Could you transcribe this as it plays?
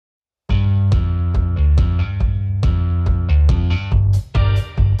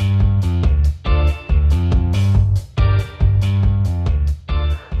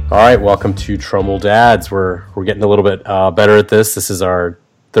All right, welcome to Trumbull Dads. We're getting a little bit better at this. This is our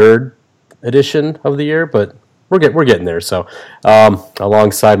third edition of the year, but we're getting there. So,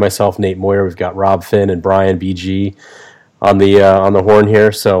 alongside myself, Nate Moyer, we've got Rob Finn and Brian BG on the horn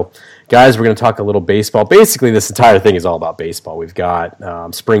here. So, guys, we're going to talk a little baseball. Basically, this entire thing is all about baseball. We've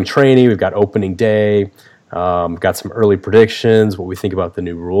got spring training, we've got opening day, we've got some early predictions, what we think about the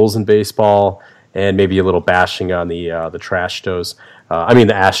new rules in baseball, and maybe a little bashing on the the Astros.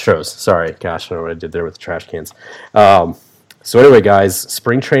 Sorry, gosh, I don't know what I did there with the trash cans. So anyway, guys,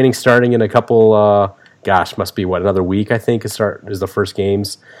 spring training starting in a couple. Must be another week? I think is the first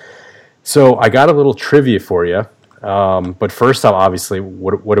games. So I got a little trivia for you. But first off, obviously,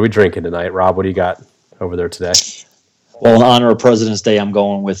 what are we drinking tonight, Rob? What do you got over there today? Well, in honor of President's Day, I'm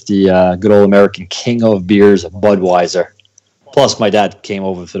going with the good old American king of beers, Budweiser. Plus, my dad came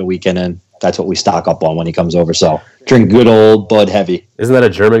over for the weekend, and that's what we stock up on when he comes over. So, drink good old Bud Heavy. Isn't that a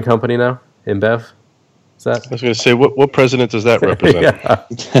German company now, InBev? Is that? I was going to say, what president does that represent?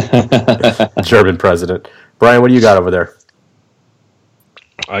 German president. Brian, what do you got over there?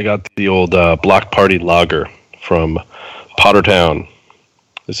 I got the old Block Party Lager from Pottertown.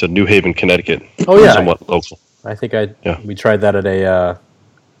 It's in New Haven, Connecticut. Oh, yeah. Somewhat local. I think we tried that at a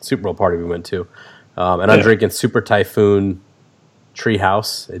Super Bowl party we went to. I'm drinking Super Typhoon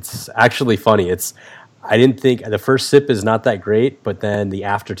Treehouse. It's actually funny. I didn't think the first sip is not that great, but then the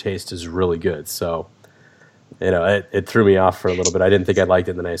aftertaste is really good. So, it threw me off for a little bit. I didn't think I liked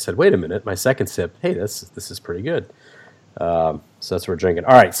it. And then I said, wait a minute, my second sip, hey, this is pretty good. So that's what we're drinking.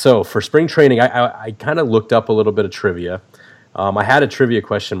 All right, so for spring training, I kind of looked up a little bit of trivia. I had a trivia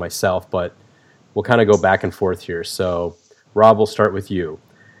question myself, but we'll kind of go back and forth here. So, Rob, we'll start with you.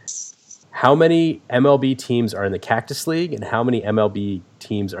 How many MLB teams are in the Cactus League, and how many MLB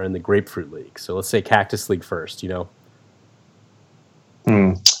teams are in the Grapefruit League? So let's say Cactus League first, I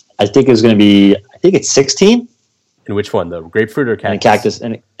think it's going to be, it's 16. In which one, the Grapefruit or Cactus?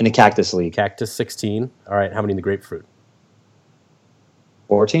 In the Cactus League. Cactus 16. All right, how many in the Grapefruit?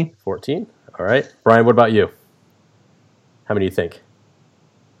 14. 14. All right. Brian, what about you? How many do you think?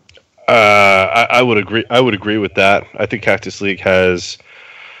 I would agree. I would agree with that. I think Cactus League has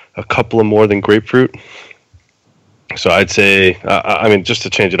a couple of more than Grapefruit. So I'd say, just to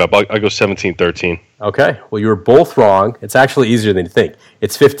change it up, I'll go 17-13. Okay. Well, you were both wrong. It's actually easier than you think.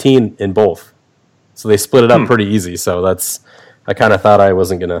 It's 15 in both. So they split it up pretty easy. So I kind of thought I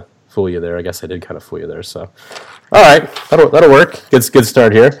wasn't going to fool you there. I guess I did kind of fool you there. So, all right. That'll work. Good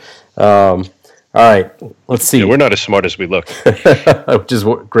start here. All right. Let's see. Yeah, we're not as smart as we look. Which is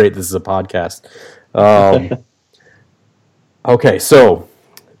great. This is a podcast. Okay. So,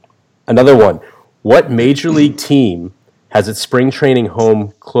 another one. What major league team has its spring training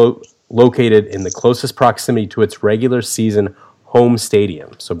home located in the closest proximity to its regular season home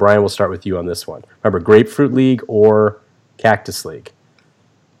stadium? So, Brian, we'll start with you on this one. Remember, Grapefruit League or Cactus League?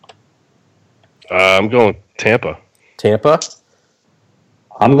 I'm going Tampa. Tampa?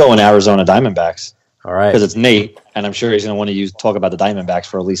 I'm going Arizona Diamondbacks. All right. Because it's Nate, and I'm sure he's going to want to talk about the Diamondbacks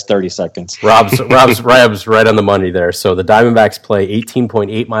for at least 30 seconds. Rob's right on the money there. So the Diamondbacks play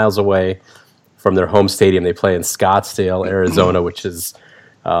 18.8 miles away from their home stadium. They play in Scottsdale, Arizona, which is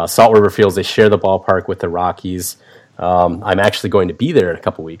Salt River Fields. They share the ballpark with the Rockies. I'm actually going to be there in a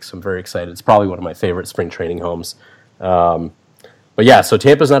couple weeks. So I'm very excited. It's probably one of my favorite spring training homes. But yeah, so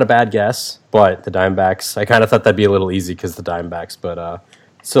Tampa's not a bad guess, but the Diamondbacks, I kind of thought that'd be a little easy because the Diamondbacks, but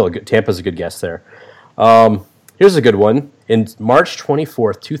still, Tampa's a good guess there. Here's a good one. In March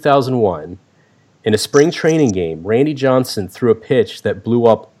 24th, 2001, in a spring training game, Randy Johnson threw a pitch that blew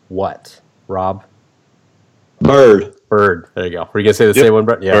up what, Rob? Bird. There you go. Were you going to say the same one,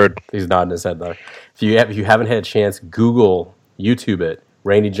 Brett? Yeah, Bird. He's nodding his head there. If you haven't had a chance, YouTube it.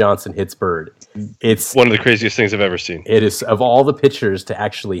 Randy Johnson hits bird. It's one of the craziest things I've ever seen. It is, of all the pitchers to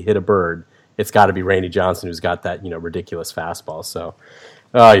actually hit a bird, it's got to be Randy Johnson, who's got that ridiculous fastball. So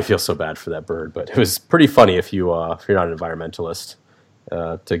you feel so bad for that bird, but it was pretty funny if you're not an environmentalist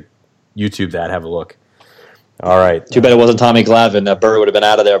to YouTube that, have a look. All right. Too bad it wasn't Tommy Glavine. That bird would have been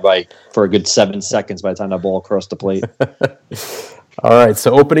out of there for a good 7 seconds by the time that ball crossed the plate. All right,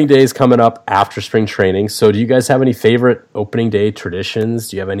 so opening day is coming up after spring training. So do you guys have any favorite opening day traditions?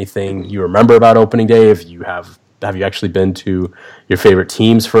 Do you have anything you remember about opening day? Have you actually been to your favorite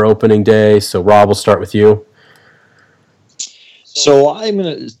teams for opening day? So Rob, we'll start with you. So I'm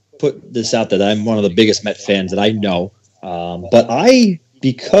going to put this out that I'm one of the biggest Met fans that I know. But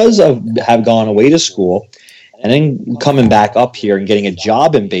because of have gone away to school and then coming back up here and getting a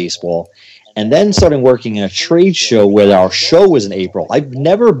job in baseball, and then starting working in a trade show where our show was in April, I've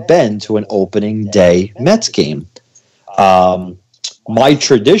never been to an opening day Mets game. my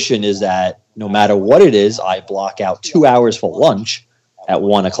tradition is that no matter what it is, I block out 2 hours for lunch at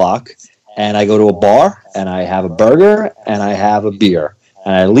 1 o'clock, and I go to a bar, and I have a burger, and I have a beer.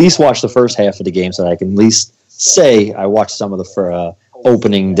 And I at least watch the first half of the game so that I can at least say I watched some of the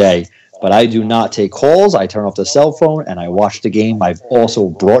opening day. But I do not take calls. I turn off the cell phone, and I watch the game. I've also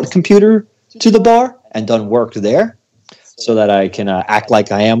brought a computer to the bar and done work there so that I can act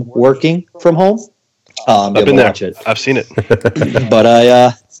like I am working from home. I've been there. I've seen it. But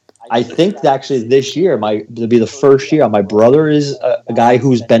I think that actually this year it'll be the first year. My brother is a guy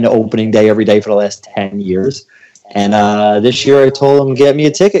who's been to opening day every day for the last 10 years. And this year I told him to get me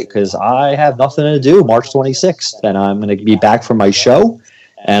a ticket because I have nothing to do March 26th. And I'm going to be back from my show.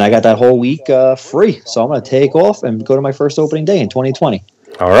 And I got that whole week free. So I'm going to take off and go to my first opening day in 2020.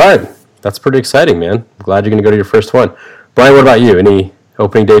 All right. That's pretty exciting, man. I'm glad you're going to go to your first one. Brian, what about you? Any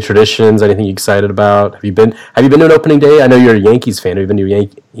opening day traditions? Anything you excited about? Have you been to an opening day? I know you're a Yankees fan. Have you been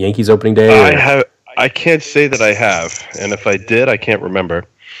to Yankees opening day? I can't say that I have. And if I did, I can't remember.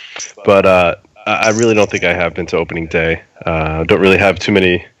 But I really don't think I have been to opening day. Don't really have too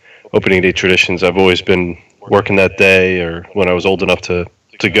many opening day traditions. I've always been working that day, or when I was old enough to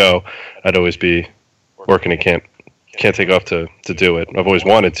go, I'd always be working and can't take off to do it. I've always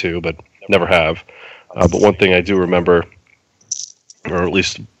wanted to, but never have. But one thing I do remember, or at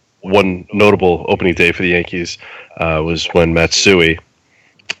least one notable opening day for the Yankees, was when Matsui,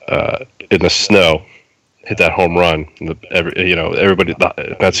 in the snow, hit that home run. Everybody,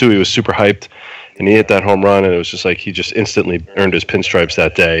 Matsui was super hyped, and he hit that home run, and it was just like he just instantly earned his pinstripes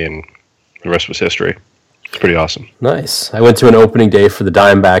that day, and the rest was history. It's pretty awesome. Nice. I went to an opening day for the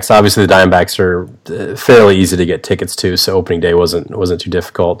Diamondbacks. Obviously, the Diamondbacks are fairly easy to get tickets to, so opening day wasn't too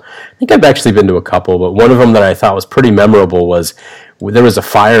difficult. I think I've actually been to a couple, but one of them that I thought was pretty memorable was there was a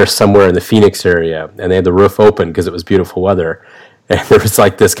fire somewhere in the Phoenix area, and they had the roof open because it was beautiful weather. And there was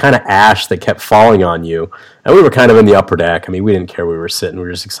like this kind of ash that kept falling on you. And we were kind of in the upper deck. I mean, we didn't care where we were sitting. We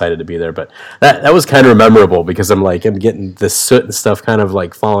were just excited to be there. But that was kind of memorable because I'm getting this soot and stuff kind of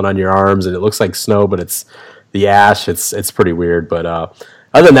like falling on your arms, and it looks like snow, but it's the ash. It's pretty weird. But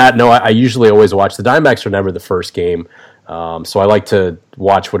other than that, no, I usually always watch. The Diamondbacks are never the first game. So I like to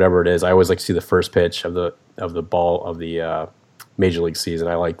watch whatever it is. I always like to see the first pitch of the ball of the Major League season.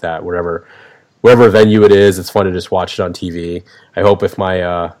 I like that. Wherever venue it is, it's fun to just watch it on TV. I hope if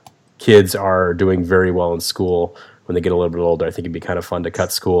my kids are doing very well in school when they get a little bit older, I think it'd be kind of fun to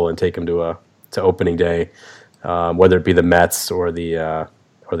cut school and take them to opening day, whether it be the Mets or the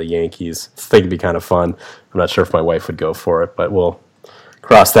Yankees. I think it'd be kind of fun. I'm not sure if my wife would go for it, but we'll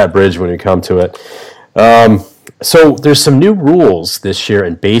cross that bridge when we come to it. So there's some new rules this year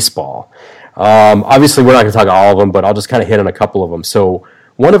in baseball. Obviously, we're not going to talk all of them, but I'll just kind of hit on a couple of them. So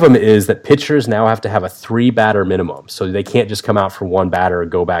one of them is that pitchers now have to have a 3-batter minimum, so they can't just come out for one batter and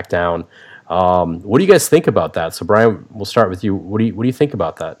go back down. What do you guys think about that? So, Brian, we'll start with you. What do you think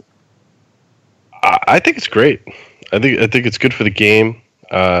about that? I think it's great. I think it's good for the game.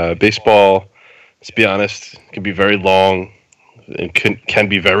 Baseball, let's be honest, can be very long. It can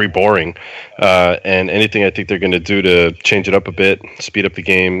be very boring. And anything I think they're going to do to change it up a bit, speed up the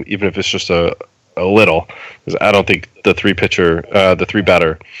game, even if it's just a little, because I don't think the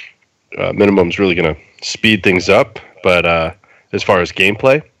 3-batter minimum is really going to speed things up. But as far as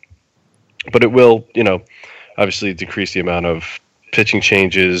gameplay, but it will, obviously decrease the amount of pitching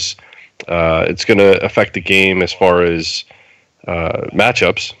changes. It's going to affect the game as far as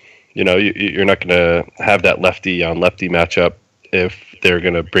matchups. You're not going to have that lefty on lefty matchup if they're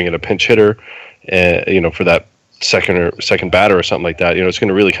going to bring in a pinch hitter, for that second batter or something like that. It's going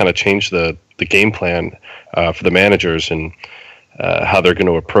to really kind of change the game plan for the managers and how they're going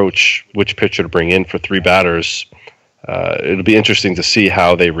to approach which pitcher to bring in for 3 batters. It'll be interesting to see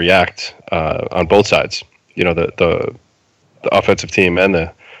how they react on both sides. The offensive team and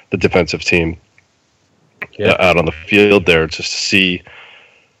the defensive team out on the field there, just to see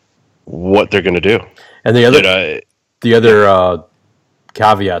what they're going to do. And the other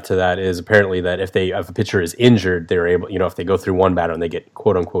caveat to that is apparently that if a pitcher is injured, they're able, if they go through one batter and they get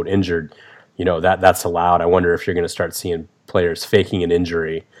quote unquote injured, that's allowed. I wonder if you're going to start seeing players faking an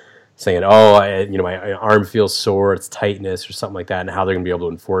injury, saying, my arm feels sore, it's tightness or something like that, and how they're going to be able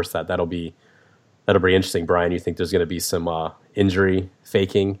to enforce that. That'll be interesting. Brian, you think there's going to be some injury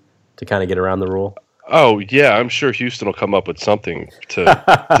faking to kind of get around the rule? Oh yeah, I'm sure Houston will come up with something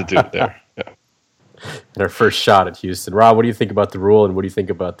to do there. And our first shot at Houston. Rob, what do you think about the rule, and what do you think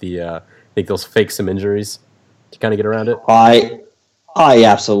about think they'll fake some injuries to kind of get around it? I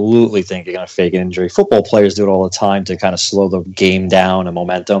absolutely think you're going to fake an injury. Football players do it all the time to kind of slow the game down and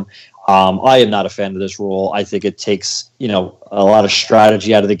momentum. I am not a fan of this rule. I think it takes, a lot of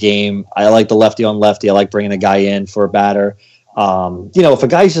strategy out of the game. I like the lefty on lefty. I like bringing a guy in for a batter. If a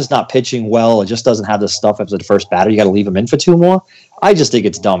guy's just not pitching well and just doesn't have the stuff after the first batter, you got to leave him in for two more. I just think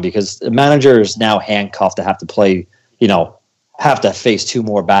it's dumb because the manager is now handcuffed to have to play, have to face two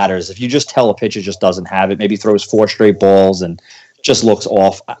more batters. If you just tell a pitcher just doesn't have it, maybe throws 4 straight balls and just looks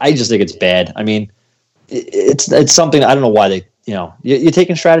off. I just think it's bad. I mean, it's something, I don't know why they, you're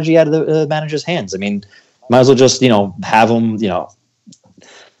taking strategy out of the manager's hands. I mean, might as well just, have them,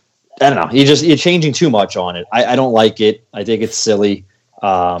 I don't know. You're changing too much on it. I don't like it. I think it's silly.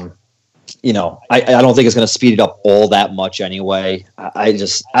 I don't think it's going to speed it up all that much anyway. I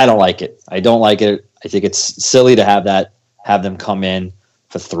don't like it. I don't like it. I think it's silly to have them come in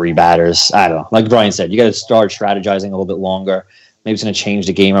for 3 batters. I don't know. Like Brian said, you got to start strategizing a little bit longer. Maybe it's going to change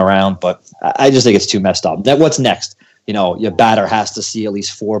the game around, but I just think it's too messed up. What's next? Your batter has to see at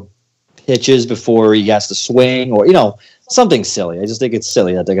least 4 pitches before he has to swing, or something silly. I just think it's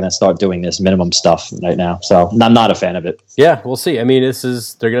silly that they're going to start doing this minimum stuff right now. So I'm not a fan of it. Yeah, we'll see. I mean,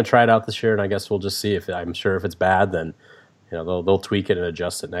 they're going to try it out this year, and I guess we'll just see. I'm sure if it's bad, then they'll tweak it and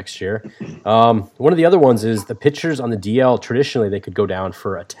adjust it next year. One of the other ones is the pitchers on the DL. Traditionally, they could go down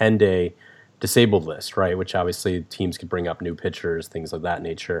for a 10-day disabled list, right? Which obviously teams could bring up new pitchers, things of that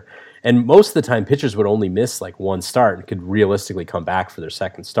nature. And most of the time, pitchers would only miss like 1 start and could realistically come back for their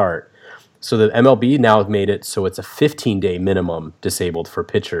second start. So the MLB now have made it so it's a 15-day minimum disabled for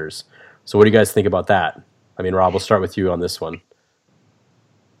pitchers. So what do you guys think about that? I mean, Rob, we'll start with you on this one.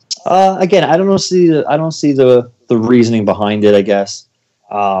 Again, I don't see the reasoning behind it, I guess.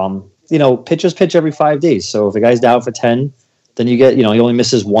 Pitchers pitch every 5 days. So if a guy's down for 10, then you get, he only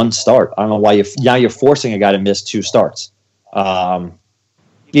misses 1 start. I don't know why you're forcing a guy to miss 2 starts. What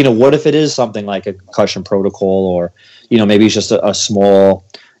if it is something like a concussion protocol, or, maybe it's just a small,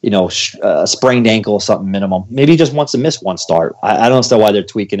 sprained ankle or something minimum. Maybe he just wants to miss 1 start. I don't understand why they're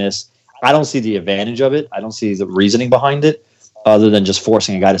tweaking this. I don't see the advantage of it. I don't see the reasoning behind it, other than just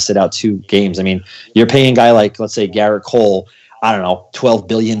forcing a guy to sit out 2 games. I mean, you're paying a guy like, let's say, Garrett Cole, I don't know, $12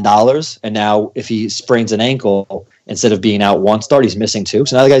 billion. And now if he sprains an ankle, instead of being out 1 start, he's missing 2.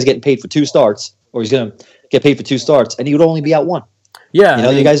 So now the guy's getting paid for 2 starts, or he's going to get paid for 2 starts, and he would only be out 1.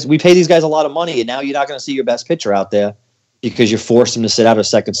 Yeah. You guys, we pay these guys a lot of money, and now you're not going to see your best pitcher out there because you forced him to sit out a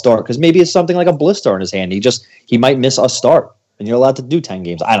second start. Because maybe it's something like a blister in his hand. He might miss a start, and you're allowed to do 10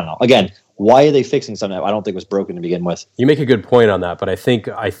 games. I don't know. Again, why are they fixing something that I don't think was broken to begin with? You make a good point on that, but I think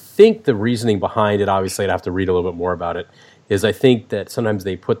the reasoning behind it, obviously I'd have to read a little bit more about it, is I think that sometimes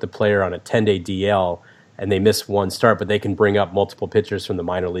they put the player on a 10-day DL and they miss 1 start, but they can bring up multiple pitchers from the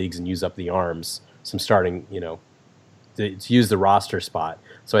minor leagues and use up the arms, some starting, to use the roster spot.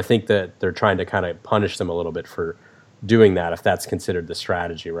 So I think that they're trying to kind of punish them a little bit for doing that, if that's considered the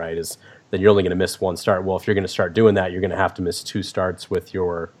strategy, right? Is then you're only going to miss 1 start. Well, if you're going to start doing that, you're going to have to miss 2 starts with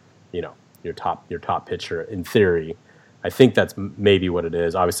your top pitcher, in theory. I think that's maybe what it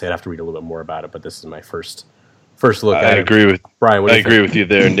is. Obviously, I'd have to read a little bit more about it, but this is my first look at it. I agree with Brian. I agree with you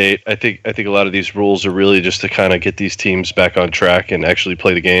there, Nate. I think a lot of these rules are really just to kind of get these teams back on track and actually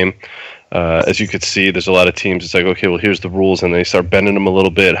play the game. As you could see, there's a lot of teams. It's like, okay, well, here's the rules, and they start bending them a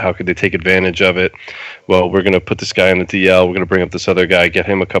little bit. How could they take advantage of it? Well, we're going to put this guy on the DL. We're going to bring up this other guy, get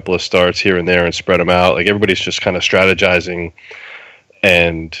him a couple of starts here and there, and spread them out. Like, everybody's just kind of strategizing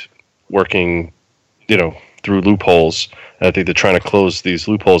and working, through loopholes. And I think they're trying to close these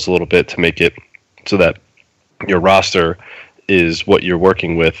loopholes a little bit to make it so that your roster is what you're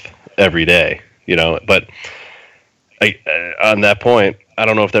working with every day, But on that point, I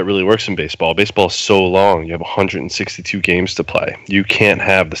don't know if that really works in baseball. Baseball is so long. You have 162 games to play. You can't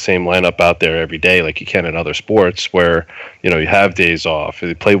have the same lineup out there every day like you can in other sports where, you have days off, or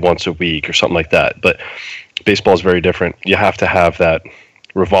they play once a week or something like that. But baseball is very different. You have to have that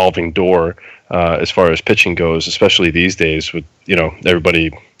revolving door as far as pitching goes, especially these days with,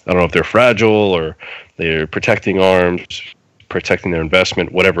 everybody, I don't know if they're fragile or they're protecting arms, protecting their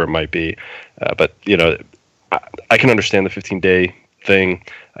investment, whatever it might be. But I can understand the 15-day thing.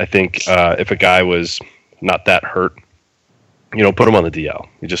 I think if a guy was not that hurt, put him on the DL.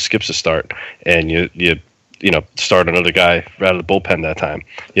 He just skips a start, and you start another guy out of the bullpen that time,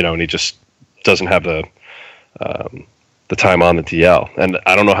 and he just doesn't have the time on the DL. And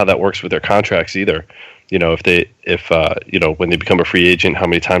I don't know how that works with their contracts either. If when they become a free agent, how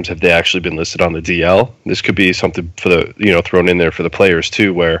many times have they actually been listed on the DL? This could be something for the thrown in there for the players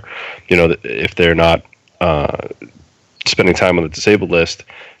too, where if they're not spending time on the disabled list,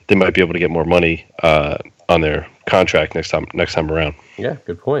 they might be able to get more money on their contract next time around. Yeah,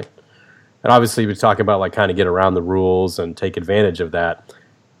 good point. And obviously, we talk about kind of get around the rules and take advantage of that.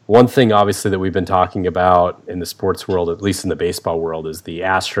 one thing obviously that we've been talking about in the sports world, at least in the baseball world, is the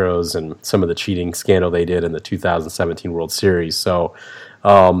Astros and some of the cheating scandal they did in the 2017 World Series. So,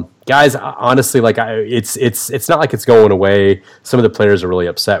 guys, honestly, like it's not like it's going away. Some of the players are really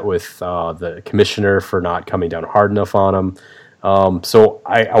upset with the commissioner for not coming down hard enough on them. So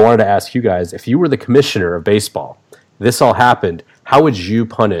I wanted to ask you guys, if you were the commissioner of baseball, this all happened, how would you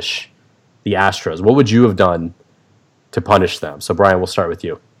punish the Astros? What would you have done to punish them? So, Brian, we'll start with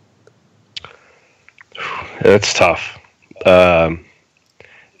you. That's tough.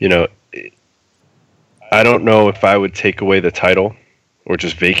 You know, I don't know if I would take away the title or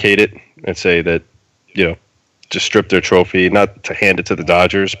just vacate it and say that, you know, just strip their trophy, not to hand it to the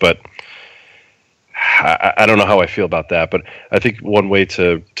Dodgers, but I don't know how I feel about that. But I think one way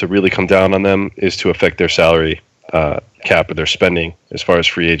to really come down on them is to affect their salary cap or their spending as far as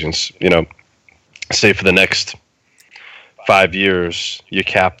free agents. You know, say for the next 5 years, you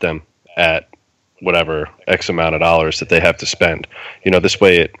cap them at whatever X amount of dollars that they have to spend. You know, this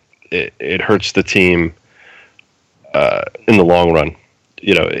way it hurts the team in the long run.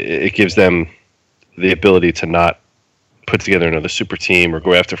 You know, it gives them the ability to not put together another super team or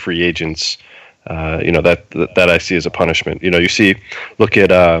go after free agents. You know, that I see as a punishment. You know, look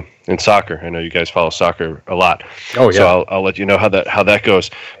at in soccer. I know you guys follow soccer a lot. Oh yeah. So I'll let you know how that goes.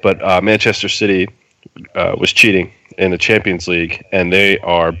 But Manchester City was cheating in the Champions League, and they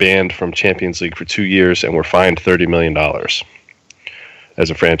are banned from Champions League for 2 years, and were fined $30 million as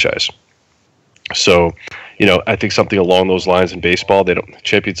a franchise. So, you know, I think something along those lines in baseball.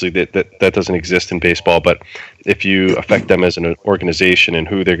 Champions League that doesn't exist in baseball, but if you affect them as an organization and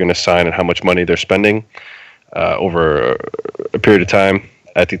who they're going to sign and how much money they're spending over a period of time,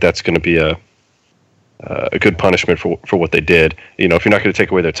 I think that's going to be a good punishment for what they did. You know, if you're not going to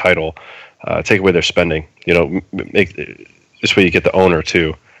take away their title, take away their spending. You know, make this way you get the owner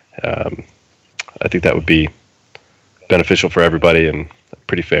too. I think that would be beneficial for everybody and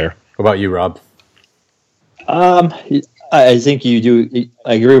pretty fair. What about you, Rob? I think you do.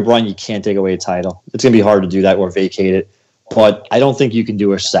 I agree with Brian. You can't take away a title. It's going to be hard to do that or vacate it. But I don't think you can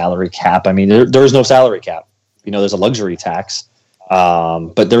do a salary cap. I mean, there is no salary cap. You know, there's a luxury tax,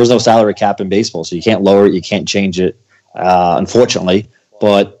 but there is no salary cap in baseball, so you can't lower it. You can't change it, unfortunately.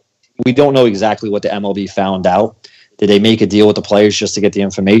 But we don't know exactly what the MLB found out. Did they make a deal with the players just to get the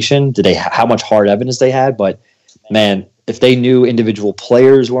information? How much hard evidence they had? But man, if they knew individual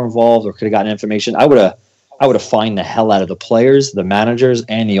players were involved or could have gotten information, I would have fined the hell out of the players, the managers,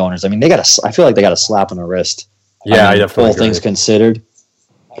 and the owners. I mean, I feel like they got a slap on the wrist. Yeah, I definitely all things considered.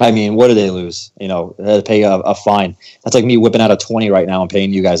 I mean, what do they lose? You know, they had to pay a fine. That's like me whipping out a 20 right now and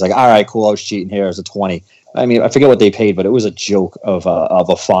paying you guys like, all right, cool, I was cheating here as a 20. I mean, I forget what they paid, but it was a joke of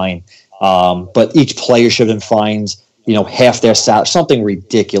a fine. But each player should have been fined, you know, half their salary, something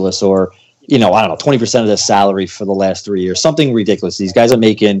ridiculous, or, you know, I don't know, 20% of their salary for the last 3 years, something ridiculous. These guys are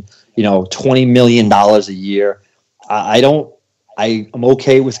making, you know, $20 million a year. I'm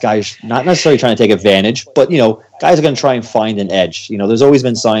okay with guys not necessarily trying to take advantage, but, you know, guys are going to try and find an edge. You know, there's always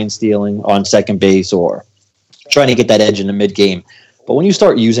been sign stealing on second base or trying to get that edge in the mid game. But when you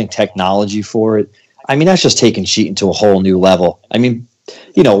start using technology for it, I mean, that's just taking cheating to a whole new level. I mean,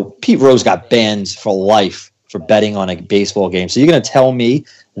 you know, Pete Rose got banned for life for betting on a baseball game. So you're going to tell me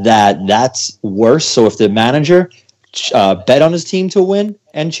that that's worse? So if the manager bet on his team to win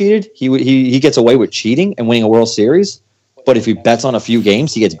and cheated, he gets away with cheating and winning a World Series? But if he bets on a few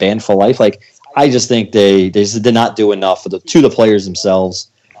games, he gets banned for life. Like, I just think they did not do enough to the players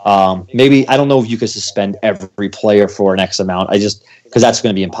themselves. Maybe, I don't know if you could suspend every player for an X amount. Because that's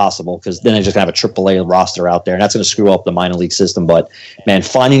going to be impossible. Because then they're just going to have a AAA roster out there, and that's going to screw up the minor league system. But man,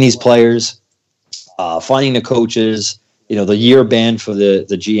 finding these players, finding the coaches, you know, the year ban for the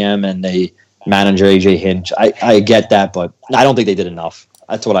GM and the manager AJ Hinch. I get that, but I don't think they did enough.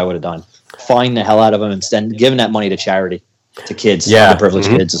 That's what I would have done. Fine the hell out of them and send giving that money to charity. To kids, underprivileged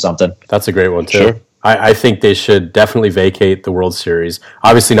kids or something. That's a great one too. Sure. I think they should definitely vacate the World Series.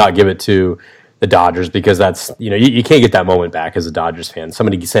 Obviously, not give it to the Dodgers because that's, you know, you can't get that moment back as a Dodgers fan.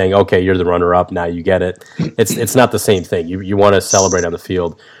 Somebody saying, "Okay, you're the runner-up, now you get it." It's not the same thing. You want to celebrate on the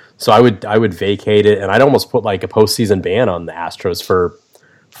field. So I would vacate it, and I'd almost put like a postseason ban on the Astros for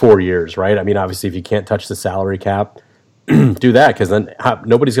 4 years, right? I mean, obviously, if you can't touch the salary cap, do that because then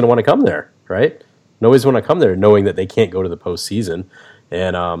nobody's going to want to come there, right? Nobody's want to come there knowing that they can't go to the postseason.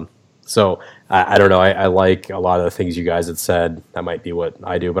 And so I don't know. I like a lot of the things you guys had said. That might be what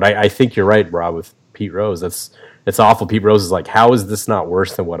I do. But I think you're right, Rob, with Pete Rose. It's awful. Pete Rose is like, how is this not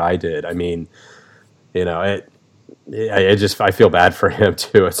worse than what I did? I mean, you know, I feel bad for him,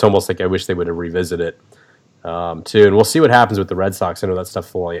 too. It's almost like I wish they would have revisited it too. And we'll see what happens with the Red Sox. I know that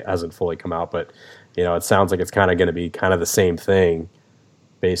stuff hasn't fully come out, but it sounds like it's kind of going to be kind of the same thing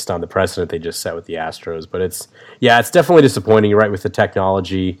based on the precedent they just set with the Astros. But it's definitely disappointing. You're right with the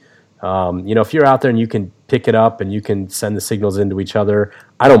technology. If you're out there and you can pick it up and you can send the signals into each other,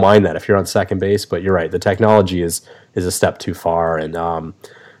 I don't mind that if you're on second base. But you're right, the technology is a step too far. And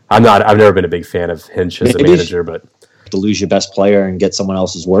I've never been a big fan of Hinch as a manager, but to lose your best player and get someone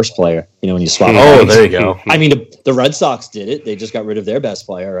else's worst player, when you swap. Oh, there you go. I mean, the Red Sox did it. They just got rid of their best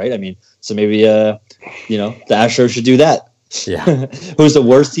player, right? I mean, so maybe the Astros should do that. Yeah. Who's the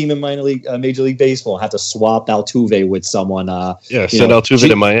worst team in Major League Baseball? Have to swap Altuve with someone. Send Altuve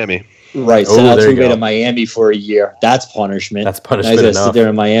to Miami. Right, send Altuve to Miami for a year. That's punishment. That's punishment enough. enough. Sit there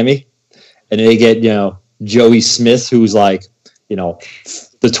in Miami, and they get Joey Smith, who's like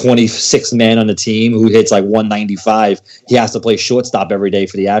the 26th man on the team who hits like 195. He has to play shortstop every day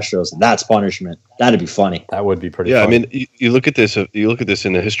for the Astros. That's punishment. That'd be funny. That would be pretty. Yeah, funny. I mean, you look at this. You look at this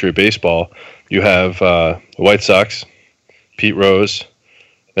in the history of baseball. You have the White Sox, Pete Rose,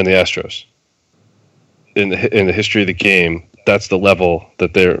 and the Astros. In the history of the game, that's the level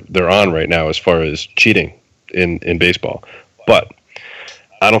that they're on right now as far as cheating in baseball. But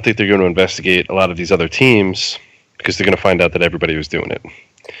I don't think they're going to investigate a lot of these other teams because they're going to find out that everybody was doing it.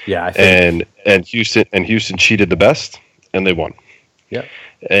 Yeah, I think. And Houston cheated the best, and they won. Yeah,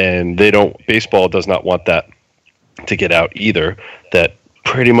 and baseball does not want that to get out either. That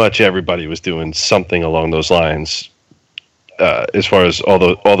pretty much everybody was doing something along those lines. As far as all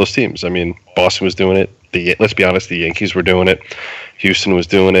those teams, I mean, Boston was doing it. Let's be honest, the Yankees were doing it. Houston was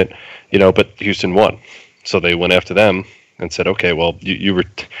doing it. But Houston won, so they went after them and said, "Okay, well, you were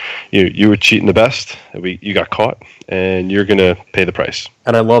cheating the best. You got caught, and you're going to pay the price."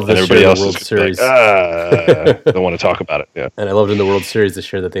 And I love this year in the World Series. Don't want to talk about it. Yeah. And I loved in the World Series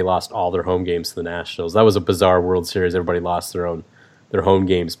this year that they lost all their home games to the Nationals. That was a bizarre World Series. Everybody lost their home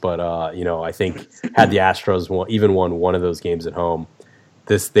games, but I think had the Astros won one of those games at home,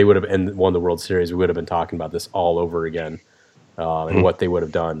 they would have won the World Series. We would have been talking about this all over again. And what they would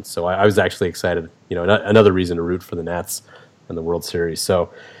have done. So I was actually excited. Another reason to root for the Nats in the World Series.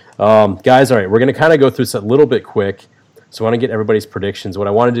 So, guys, all right, we're going to kind of go through this a little bit quick. So I want to get everybody's predictions. What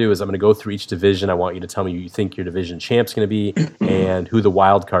I want to do is I'm going to go through each division. I want you to tell me who you think your division champ's going to be and who the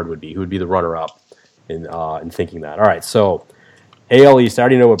wild card would be, who would be the runner-up in thinking that. All right, so AL East, I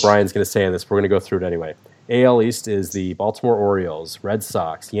already know what Brian's going to say on this. We're going to go through it anyway. AL East is the Baltimore Orioles, Red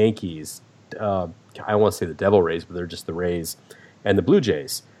Sox, Yankees, I don't want to say the Devil Rays, but they're just the Rays, and the Blue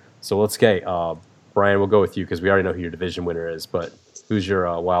Jays. So let's get Brian, we'll go with you because we already know who your division winner is, but who's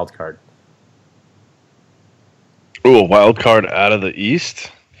your wild card? Ooh, a wild card out of the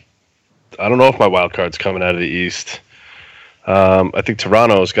East? I don't know if my wild card's coming out of the East. I think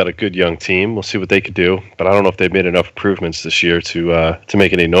Toronto's got a good young team. We'll see what they could do, but I don't know if they've made enough improvements this year to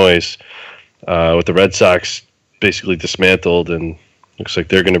make any noise. With the Red Sox basically dismantled and looks like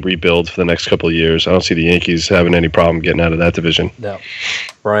they're going to rebuild for the next couple of years. I don't see the Yankees having any problem getting out of that division. No.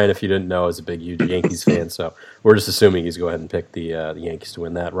 Brian, if you didn't know, is a huge Yankees fan, so we're just assuming he's go ahead and pick the Yankees to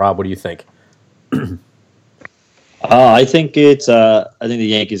win that. Rob, what do you think? I think the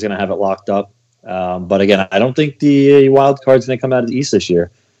Yankees are going to have it locked up. But again, I don't think the wild card's going to come out of the East this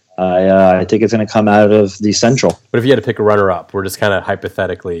year. I think it's going to come out of the Central. But if you had to pick a runner-up, we're just kind of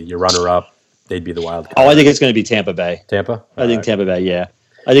hypothetically, your runner-up, they'd be the wild card. Oh, I think it's going to be Tampa Bay. Tampa? I think Tampa Bay, yeah.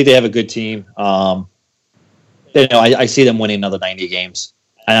 I think they have a good team. I see them winning another 90 games.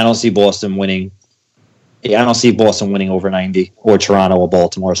 And I don't see Boston winning. Yeah, I don't see Boston winning over 90 or Toronto or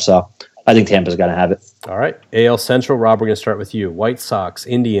Baltimore. So I think Tampa's going to have it. All right. AL Central, Rob, we're going to start with you. White Sox,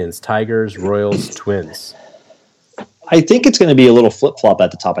 Indians, Tigers, Royals, Twins. I think it's going to be a little flip-flop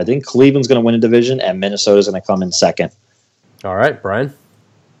at the top. I think Cleveland's going to win a division and Minnesota's going to come in second. All right, Brian?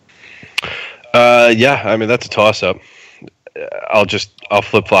 Yeah, I mean, that's a toss-up. I'll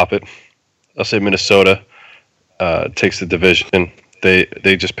flip-flop it. I'll say Minnesota takes the division.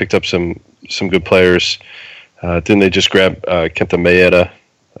 They just picked up some good players. Didn't they just grab Kenta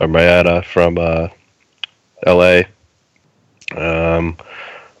Maeda from L.A.? A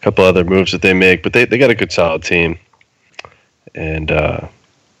couple other moves that they make, but they got a good, solid team. And I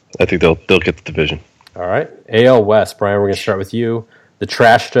think they'll get the division. All right. AL West, Brian, we're going to start with you. The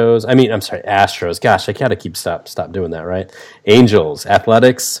Astros. Gosh, I gotta stop doing that, right? Angels,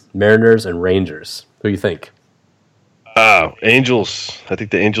 Athletics, Mariners, and Rangers. Who do you think? Angels. I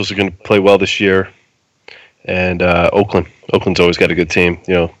think the Angels are going to play well this year. And Oakland. Oakland's always got a good team.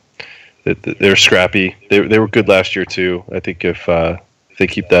 They're scrappy. They were good last year too. I think if they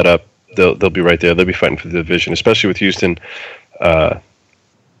keep that up, they'll be right there. They'll be fighting for the division, especially with Houston. I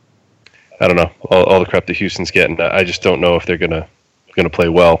I don't know, all the crap that Houston's getting. I just don't know if they're gonna play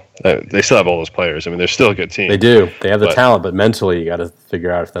well. They still have all those players. I mean, they're still a good team. They do. They have the talent, but mentally, you got to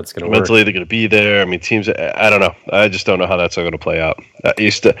figure out if that's going to work. Mentally, they're going to be there. I mean, teams. I don't know. I just don't know how that's going to play out.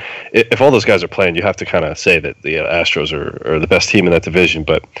 If all those guys are playing, you have to kind of say that the Astros are the best team in that division.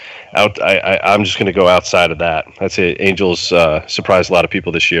 But I'm just going to go outside of that. I'd say Angels surprised a lot of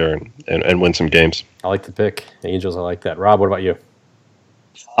people this year and win some games. I like the pick. Angels, I like that. Rob, what about you?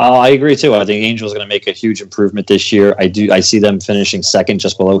 I agree too. I think Angels are going to make a huge improvement this year. I see them finishing second,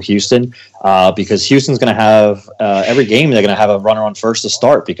 just below Houston, because Houston's going to have every game they're going to have a runner on first to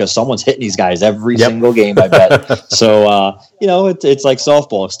start because someone's hitting these guys every single game. I bet. So it's like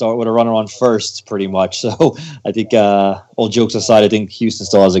softball. Start with a runner on first, pretty much. So I think all jokes aside, I think Houston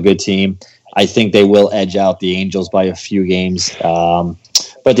still has a good team. I think they will edge out the Angels by a few games.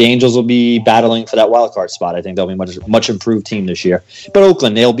 But the Angels will be battling for that wild card spot. I think they'll be much improved team this year. But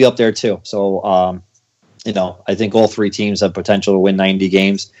Oakland, they'll be up there too. So, I think all three teams have potential to win 90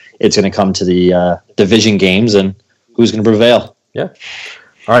 games. It's going to come to the division games and who's going to prevail. Yeah.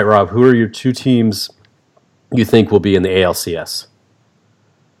 All right, Rob, who are your two teams you think will be in the ALCS?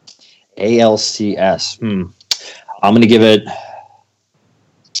 ALCS. I'm going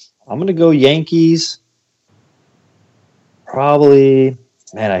to go Yankees. Probably...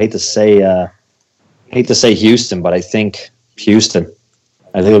 Man, I hate to say Houston, but I think Houston.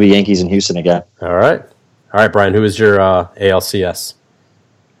 I think it'll be Yankees and Houston again. All right, Brian. Who is your ALCS?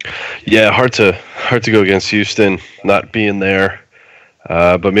 Yeah, hard to go against Houston not being there,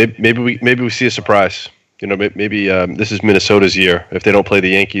 but maybe we see a surprise. Maybe this is Minnesota's year if they don't play the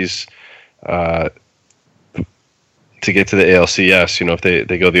Yankees to get to the ALCS. If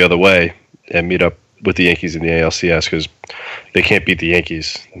they go the other way and meet up with the Yankees in the ALCS because they can't beat the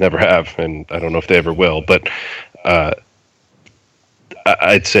Yankees, never have, and I don't know if they ever will. But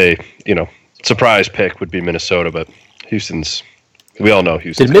I'd say surprise pick would be Minnesota, but Houston's. We all know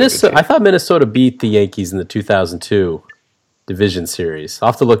Houston. Did Minnesota? I thought Minnesota beat the Yankees in the 2002 division series. I'll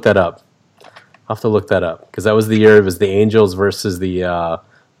have to look that up. Because that was the year. It was the Angels versus the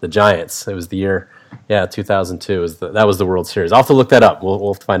Giants. It was the year. Yeah, 2002 that was the World Series. I'll have to look that up.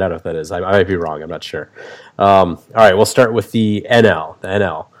 We'll have to find out if that is. I might be wrong. I'm not sure. All right, we'll start with the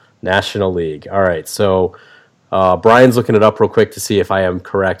NL National League. All right, so Brian's looking it up real quick to see if I am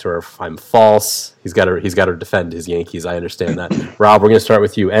correct or if I'm false. He's got to defend his Yankees. I understand that. Rob, we're going to start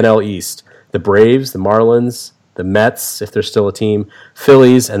with you. NL East: the Braves, the Marlins, the Mets, if they're still a team,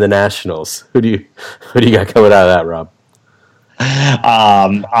 Phillies, and the Nationals. Who do you got coming out of that, Rob?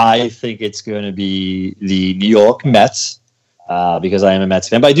 I think it's going to be the New York Mets because I am a Mets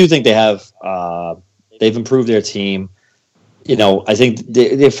fan. But I do think they've improved their team. I think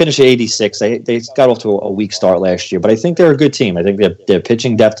they finished at 86. They got off to a weak start last year, but I think they're a good team. I think their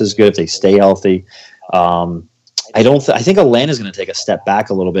pitching depth is good if they stay healthy. I think Atlanta's going to take a step back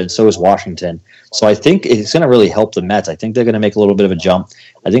a little bit, and so is Washington. So I think it's going to really help the Mets. I think they're going to make a little bit of a jump.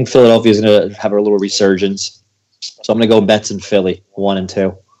 I think Philadelphia is going to have a little resurgence. So I'm going to go Mets and Philly, 1 and 2.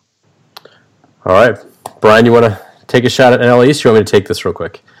 All right. Brian, you want to take a shot at NL East? Or you want me to take this real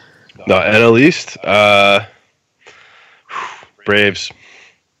quick? No, NL East. Braves.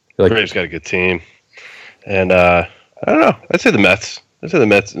 Braves got a good team. And I don't know. I'd say the Mets.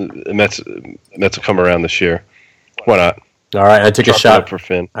 Mets will come around this year. Why not? All right. I took a shot for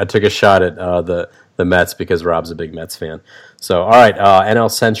Finn. I took a shot at the Mets because Rob's a big Mets fan. So, all right,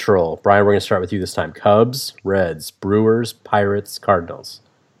 NL Central. Brian, we're going to start with you this time. Cubs, Reds, Brewers, Pirates, Cardinals.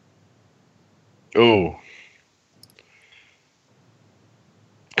 Oh,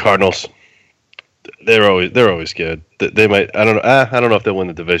 Cardinals. They're always good. They might. I don't know if they'll win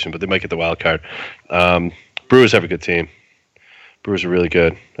the division, but they might get the wild card. Brewers have a good team. Brewers are really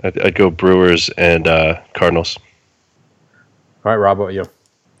good. I'd go Brewers and Cardinals. All right, Rob, what about you?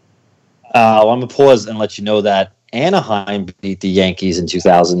 I'm going to pause and let you know that Anaheim beat the Yankees in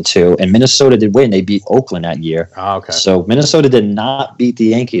 2002, and Minnesota did win. They beat Oakland that year. Oh, okay. So Minnesota did not beat the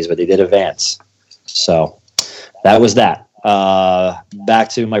Yankees, but they did advance. So that was that. Back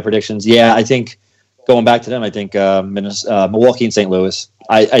to my predictions. Yeah, I think going back to them, I think Milwaukee and St. Louis.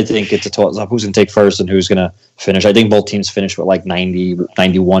 I think it's a toss up who's going to take first and who's going to finish. I think both teams finished with like 90,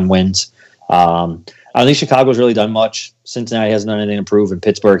 91 wins. I don't think Chicago's really done much. Cincinnati hasn't done anything to prove, and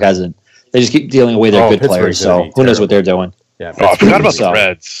Pittsburgh hasn't. They just keep dealing away their good players, so who knows what they're doing. Yeah, I forgot about the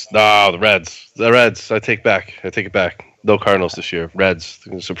Reds. No, the Reds. I take it back. No Cardinals this year. Reds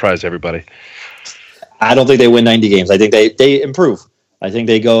surprise everybody. I don't think they win 90 games. I think they improve. I think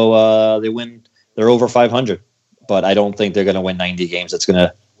they go. They win. They're over 500, but I don't think they're going to win 90 games. That's going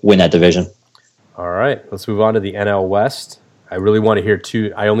to win that division. All right, let's move on to the NL West. I really want to hear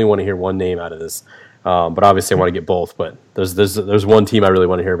two. I only want to hear one name out of this, but obviously I want to get both. But there's one team I really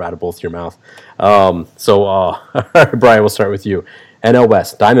want to hear out of both your mouth. Brian, we'll start with you. NL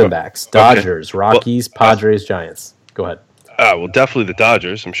West, Diamondbacks, Dodgers, Rockies, Padres, Giants. Go ahead. Well, definitely the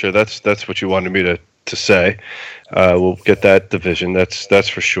Dodgers. I'm sure that's what you wanted me to say. We'll get that division. That's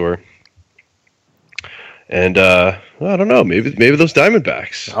for sure. And I don't know. Maybe those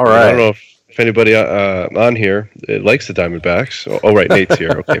Diamondbacks. All right. I don't know if anybody on here likes the Diamondbacks. Oh, right, Nate's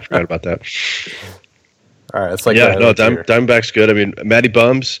here. Okay, forgot about that. All right, it's like Diamondbacks good. I mean, Matty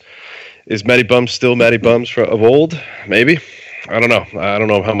Bums. Is Matty Bums still Matty Bums of old? Maybe. I don't know. I don't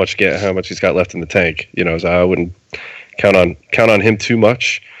know how much he's got left in the tank. So I wouldn't count on him too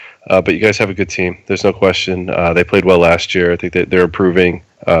much. But you guys have a good team. There's no question. They played well last year. I think they're improving.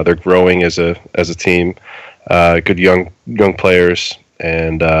 They're growing as a team. Good young players,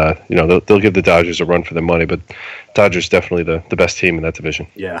 and they'll give the Dodgers a run for their money. But Dodgers definitely the best team in that division.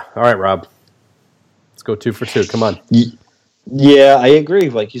 Yeah. All right, Rob. Let's go 2 for 2. Come on. Yeah, I agree.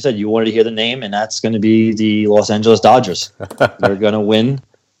 Like you said, you wanted to hear the name, and that's going to be the Los Angeles Dodgers. They're going to win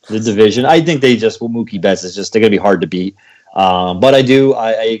the division. I think Mookie Betts they're going to be hard to beat. But I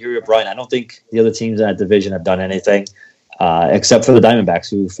agree with Brian. I don't think the other teams in that division have done anything except for the Diamondbacks,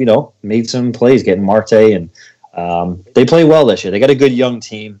 who've made some plays, getting Marte, and they play well this year. They got a good young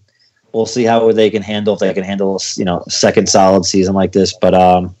team. We'll see how they can handle a second solid season like this. But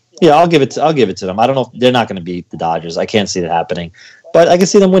I'll give it to them. I don't know. They're not going to beat the Dodgers. I can't see that happening. But I can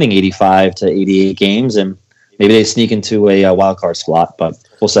see them winning 85 to 88 games, and maybe they sneak into a wild card spot. But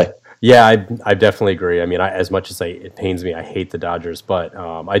we'll see. Yeah, I definitely agree. I mean, as much as it pains me, I hate the Dodgers, but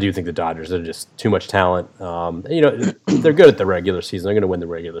I do think the Dodgers are just too much talent. They're good at the regular season. They're going to win the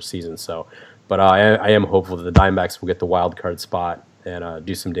regular season. So, but I am hopeful that the Diamondbacks will get the wild card spot and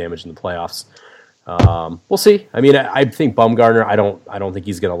do some damage in the playoffs. We'll see. I mean, I think Bumgarner. I don't think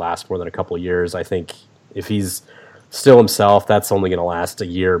he's going to last more than a couple of years. I think if he's still himself, that's only going to last a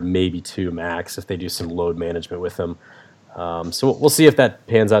year, maybe 2 max, if they do some load management with him. So we'll see if that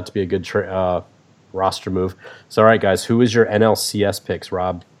pans out to be a good roster move. So, all right, guys, who is your NLCS picks?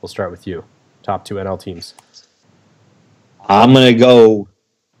 Rob, we'll start with you. Top 2 NL teams. I'm going to go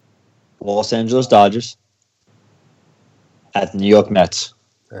Los Angeles Dodgers at the New York Mets.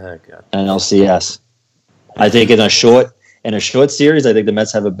 Oh, God. NLCS. I think in a short series, I think the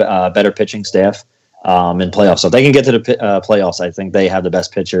Mets have a better pitching staff in playoffs. So if they can get to the playoffs, I think they have the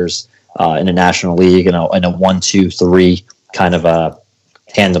best pitchers in the National League in a 1-2-3 kind of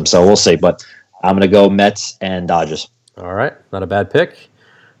tandem. So we'll see. But I'm going to go Mets and Dodgers. All right. Not a bad pick.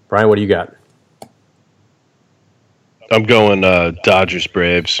 Brian, what do you got? I'm going Dodgers,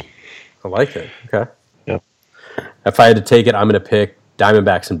 Braves. I like it. Okay. Yeah. If I had to take it, I'm going to pick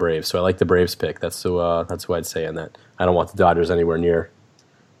Diamondbacks and Braves. So I like the Braves pick. That's who I'd say on that. I don't want the Dodgers anywhere near.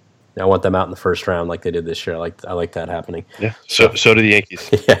 I want them out in the first round like they did this year. I like that happening. Yeah. So do the Yankees.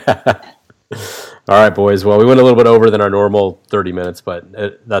 Yeah. All right, boys. Well, we went a little bit over than our normal 30 minutes, but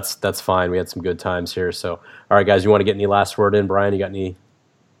that's fine. We had some good times here. So, all right, guys, you want to get any last word in? Brian, you got any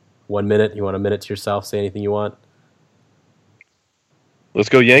 1 minute? You want a minute to yourself? Say anything you want? Let's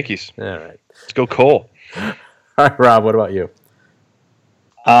go Yankees. All right. Let's go Cole. All right, Rob, what about you?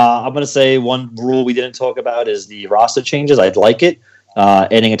 I'm going to say one rule we didn't talk about is the roster changes. I'd like it.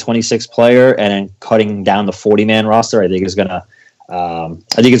 Adding a 26 player and then cutting down the 40-man roster, I think is going to I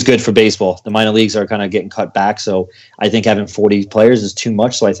think it's good for baseball. The minor leagues are kind of getting cut back, so I think having 40 players is too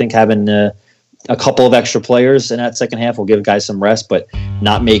much. So I think having a couple of extra players in that second half will give guys some rest, but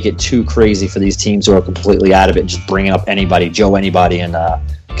not make it too crazy for these teams who are completely out of it and just bringing up anybody, and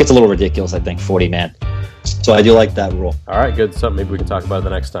it gets a little ridiculous, I think, 40-man. So I do like that rule. All right, good. So maybe we can talk about it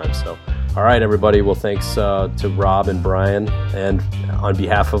the next time. So, all right, everybody. Well, thanks to Rob and Brian, and on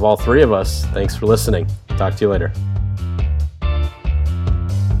behalf of all 3 of us, thanks for listening. Talk to you later.